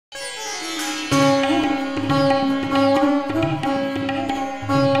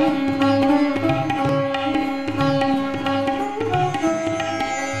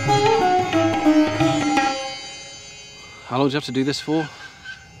long do you have to do this for?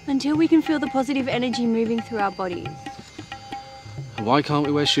 Until we can feel the positive energy moving through our bodies. Why can't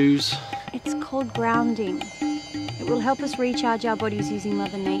we wear shoes? It's called grounding. It will help us recharge our bodies using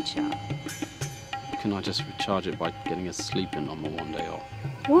Mother Nature. Can I just recharge it by getting a sleep in on my one day off?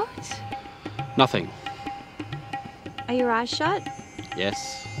 What? Nothing. Are your eyes shut?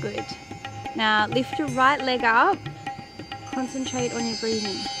 Yes. Good. Now lift your right leg up. Concentrate on your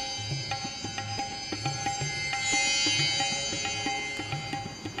breathing.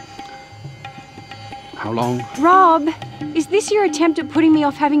 How long? Rob, is this your attempt at putting me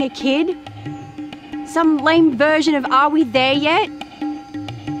off having a kid? Some lame version of Are We There Yet?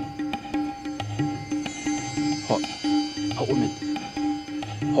 Hot women.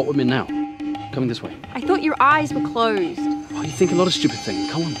 Hot women now. Coming this way. I thought your eyes were closed. Oh, you think a lot of stupid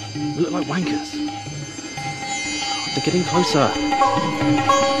things. Come on. We look like wankers. They're getting closer.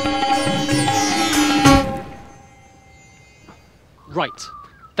 Right.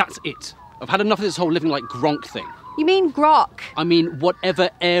 That's it. I've had enough of this whole living like Gronk thing. You mean Grok? I mean,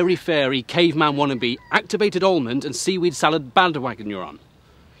 whatever airy-fairy caveman wannabe, activated almond and seaweed salad bandwagon you're on.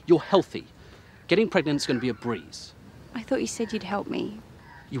 You're healthy. Getting pregnant's going to be a breeze. I thought you said you'd help me.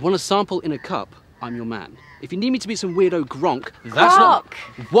 You want a sample in a cup? I'm your man. If you need me to be some weirdo Gronk, that's not...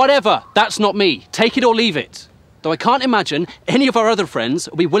 Whatever! That's not me. Take it or leave it. Though I can't imagine any of our other friends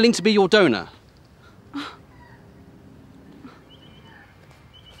will be willing to be your donor.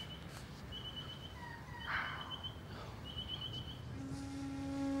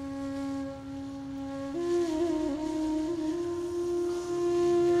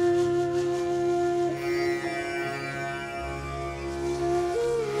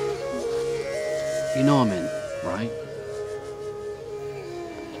 You know I'm in, right?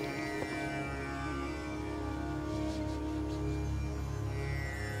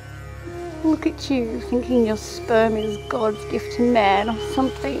 Look at you, thinking your sperm is God's gift to man or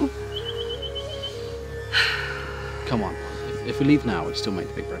something. Come on. If we leave now, we'd still make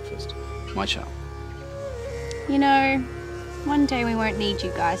the big breakfast. My chow. You know, one day we won't need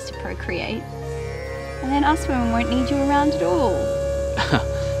you guys to procreate. And then us women won't need you around at all.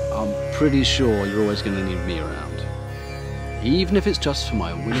 I'm pretty sure you're always going to need me around. Even if it's just for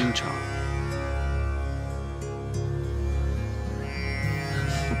my winning charm.